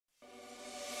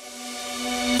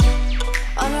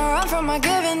from my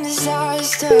given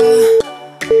disaster.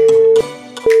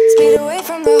 Speed away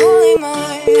from the holy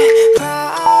mind.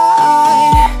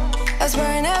 Pride, that's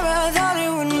where I never thought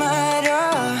it would matter.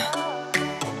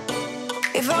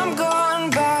 If I'm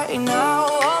gone by now,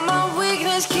 all my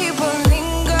weakness keep on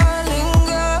linger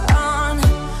on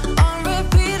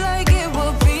repeat like it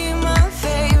will be my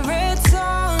favorite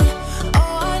song.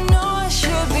 Oh, I know I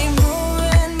should be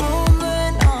moving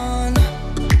on,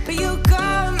 but you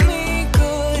got me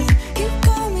good, you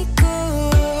got me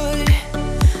good.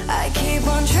 I keep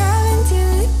on driving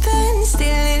till it bends,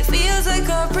 still it feels like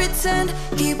I pretend.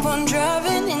 Keep on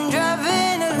driving and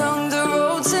driving along the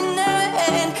road tonight.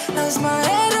 Lost my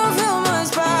head over my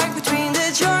back between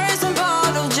the jars and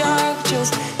bottle jack.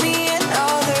 Just me and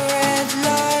all the red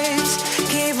lights.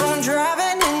 Keep on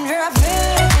driving and driving.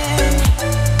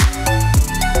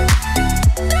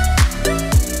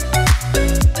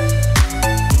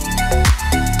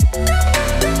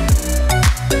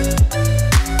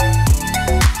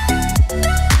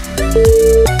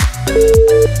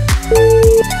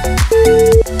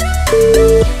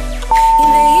 In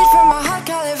the heat from my hot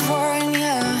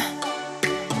California,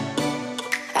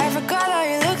 I forgot how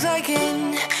you look like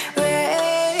in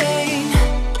rain.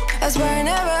 That's why I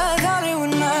never thought it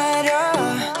would matter.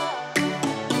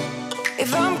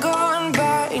 If I'm gone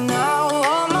by now,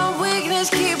 all my weakness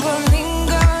keep on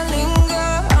linger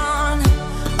on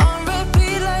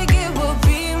repeat like it will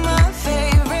be my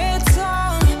favorite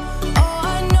song. Oh,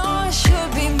 I know I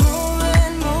should be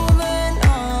moving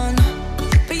on,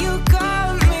 but you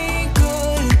got me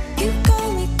good, you got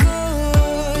me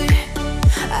good.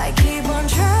 I keep on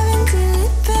driving till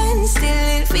it bends, still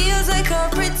it feels like I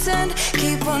pretend.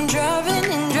 Keep on driving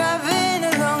and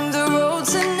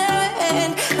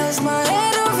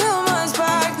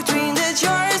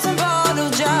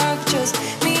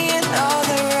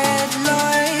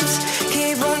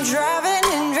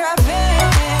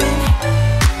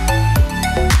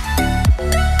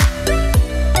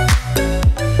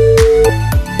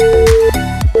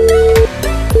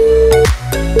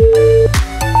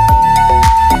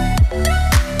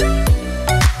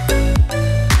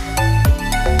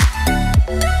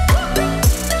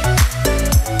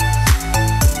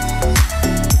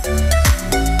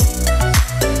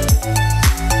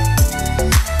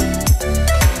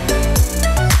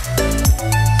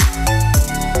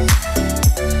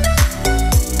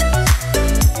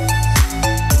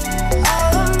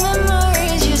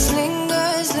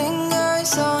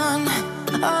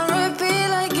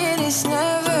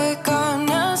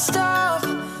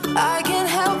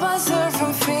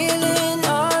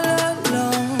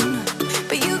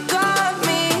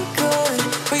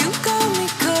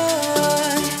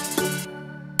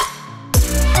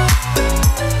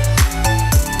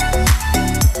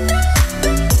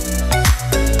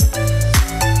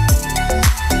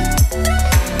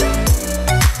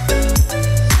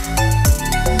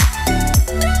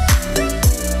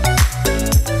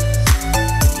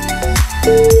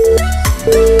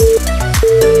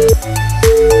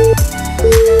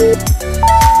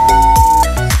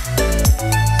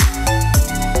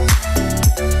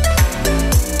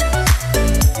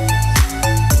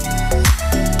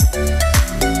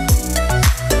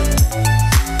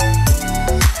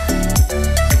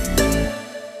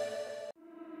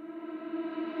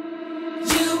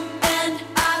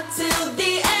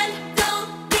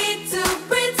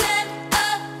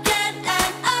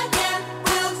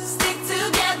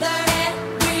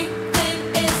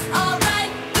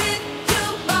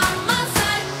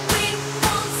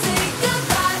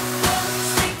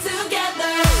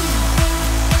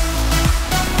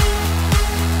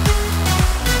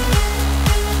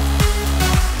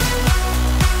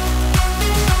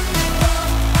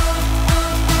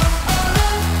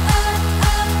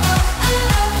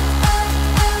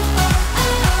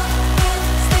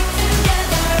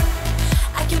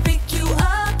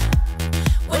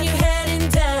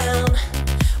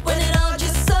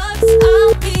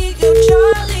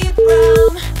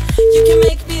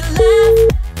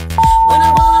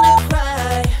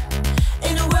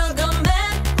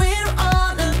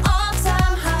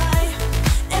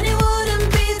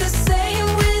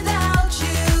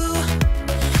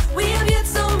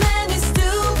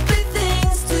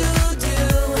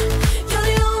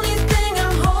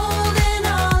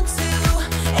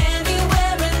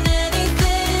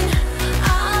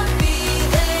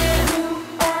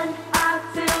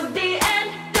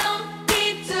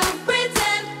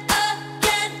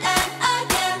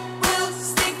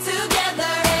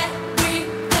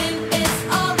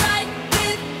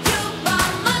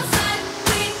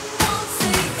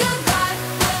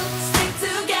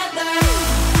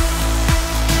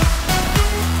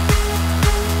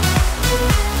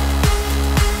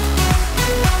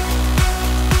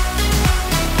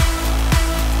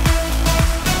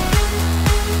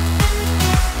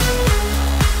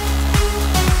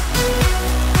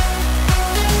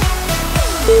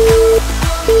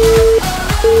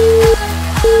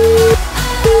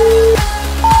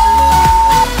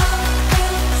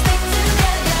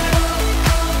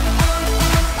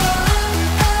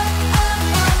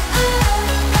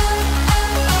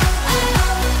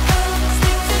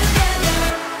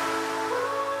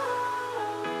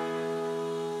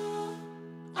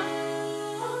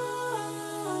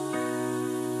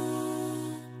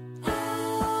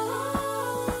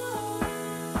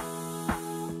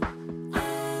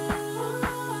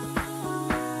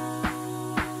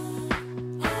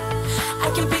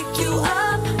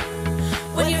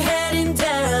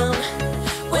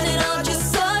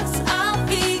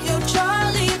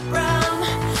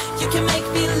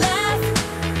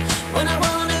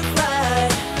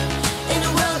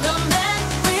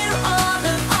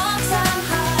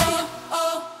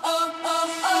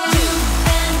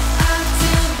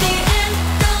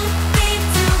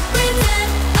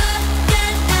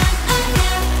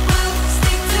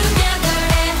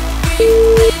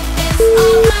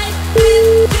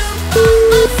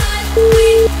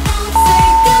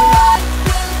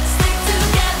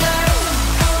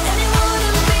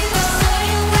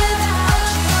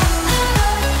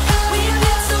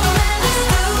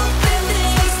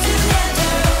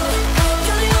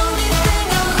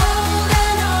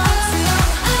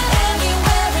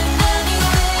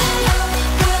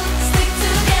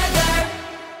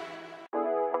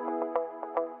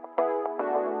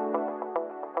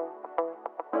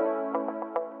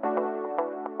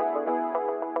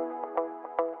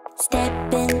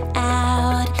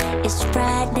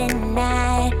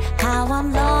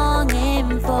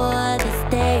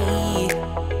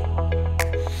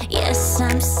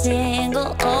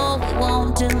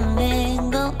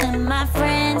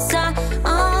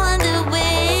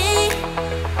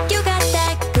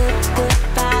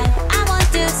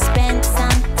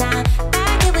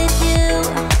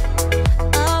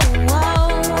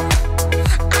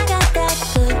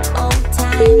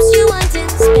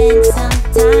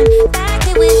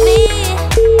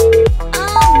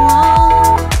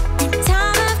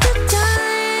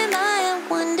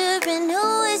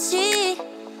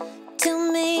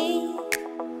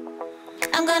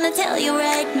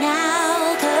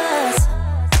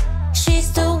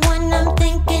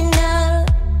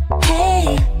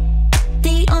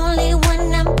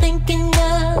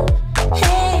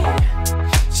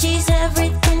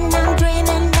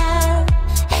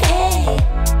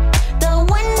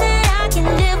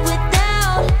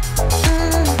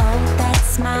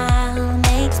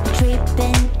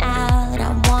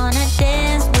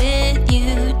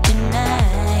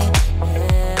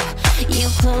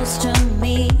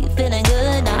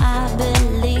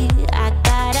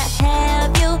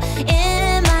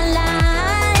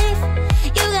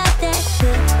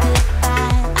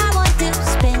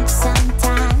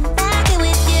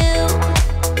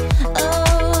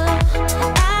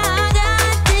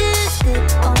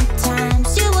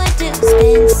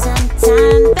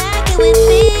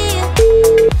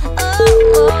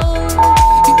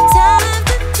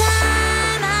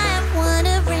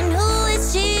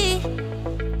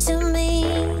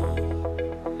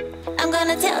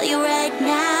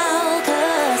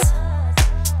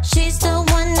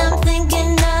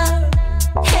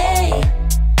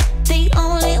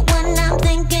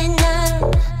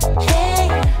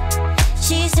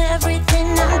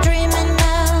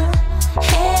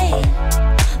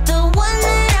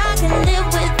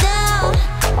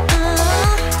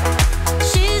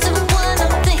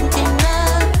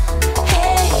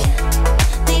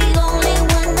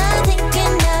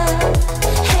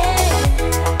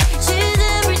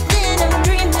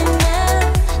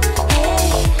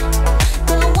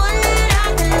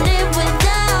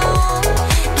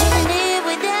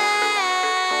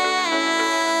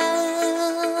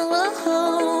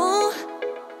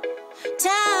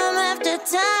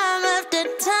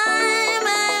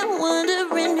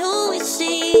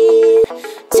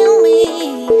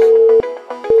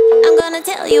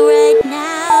you right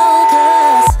now,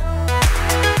 'cause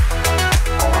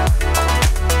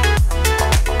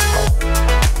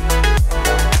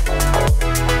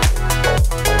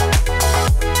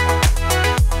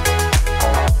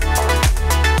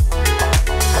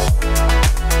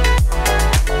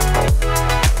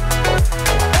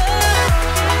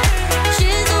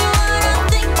she's the one I'm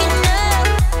thinking of,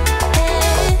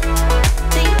 hey,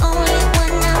 the only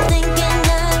one I'm thinking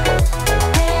of,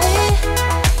 hey,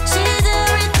 she's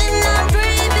everything I'm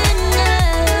dreaming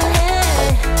of, hey,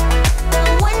 the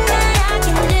one that I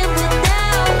can live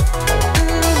without.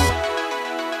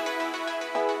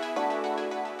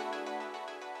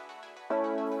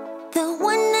 The one